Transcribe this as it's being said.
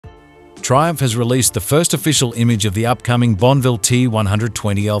Triumph has released the first official image of the upcoming Bonneville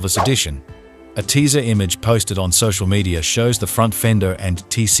T120 Elvis edition. A teaser image posted on social media shows the front fender and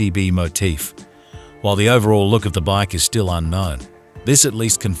TCB motif. While the overall look of the bike is still unknown, this at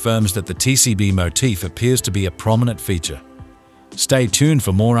least confirms that the TCB motif appears to be a prominent feature. Stay tuned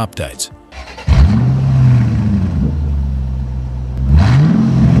for more updates.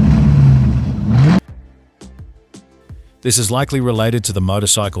 This is likely related to the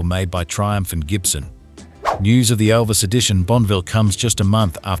motorcycle made by Triumph and Gibson. News of the Elvis edition Bonneville comes just a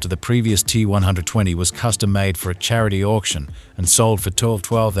month after the previous T120 was custom-made for a charity auction and sold for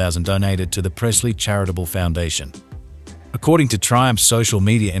 $12,000 donated to the Presley Charitable Foundation. According to Triumph's social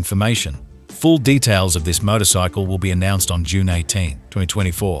media information, full details of this motorcycle will be announced on June 18,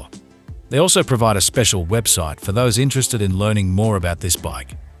 2024. They also provide a special website for those interested in learning more about this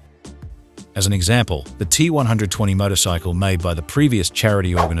bike. As an example, the T120 motorcycle made by the previous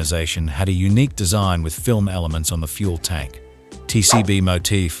charity organization had a unique design with film elements on the fuel tank, TCB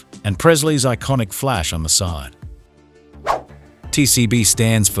motif, and Presley's iconic flash on the side. TCB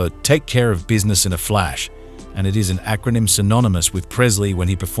stands for Take Care of Business in a Flash, and it is an acronym synonymous with Presley when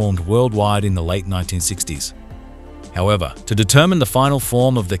he performed worldwide in the late 1960s. However, to determine the final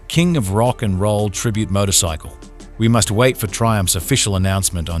form of the King of Rock and Roll tribute motorcycle, we must wait for Triumph's official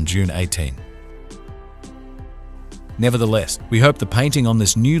announcement on June 18. Nevertheless, we hope the painting on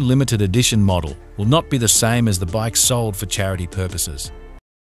this new limited edition model will not be the same as the bike sold for charity purposes.